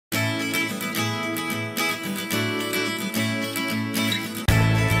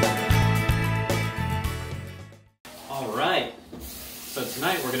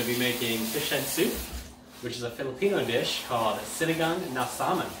Tonight we're going to be making fish head soup, which is a Filipino dish called Sinigang na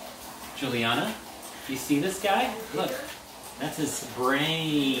Salmon. Juliana, you see this guy? Look, that's his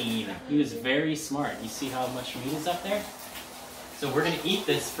brain. He was very smart. You see how much meat is up there? So we're going to eat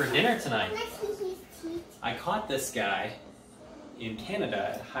this for dinner tonight. I caught this guy in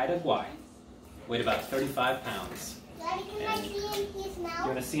Canada at Haida Gwaii. Weighed about 35 pounds. Daddy, can I see in his mouth? You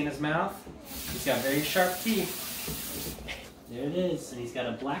want to see in his mouth? He's got very sharp teeth. There it is. And he's got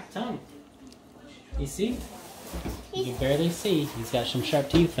a black tongue. You see? You can barely see. He's got some sharp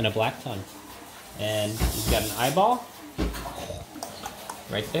teeth and a black tongue. And he's got an eyeball.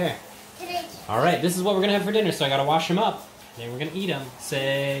 Right there. Alright, this is what we're going to have for dinner, so I got to wash him up. Then we're going to eat him.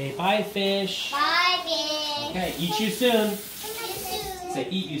 Say bye, fish. Bye, fish. Okay, eat you soon. Eat you soon. Say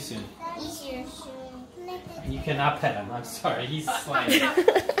eat you soon. Eat you soon. You cannot pet him. I'm sorry. He's slimy.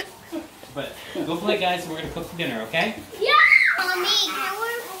 But go play, guys. We're going to cook for dinner, okay? Yeah! Mommy, can we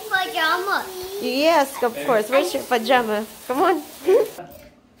wear pajamas? Yes, of course. Where's your pajama? Come on.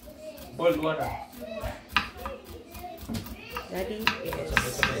 Boiled water. Daddy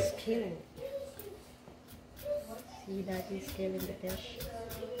is killing. See, Daddy's killing the fish.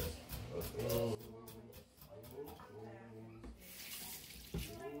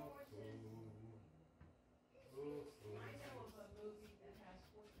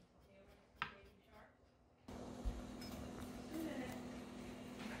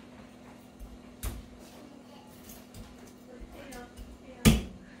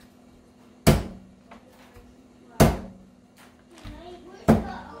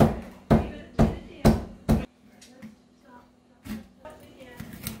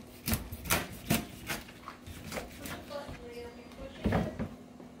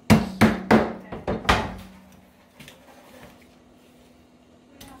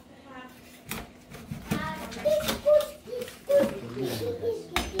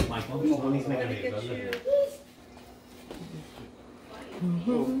 Michael, mommy's making a video.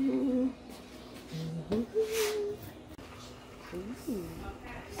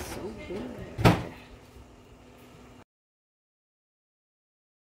 So good.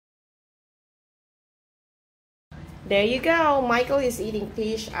 There you go. Michael is eating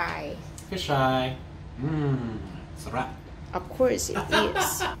fish eye. Fish eye. Masarap. Of course it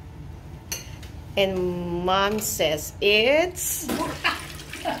is. And Mom says it's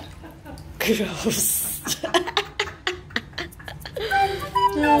gross.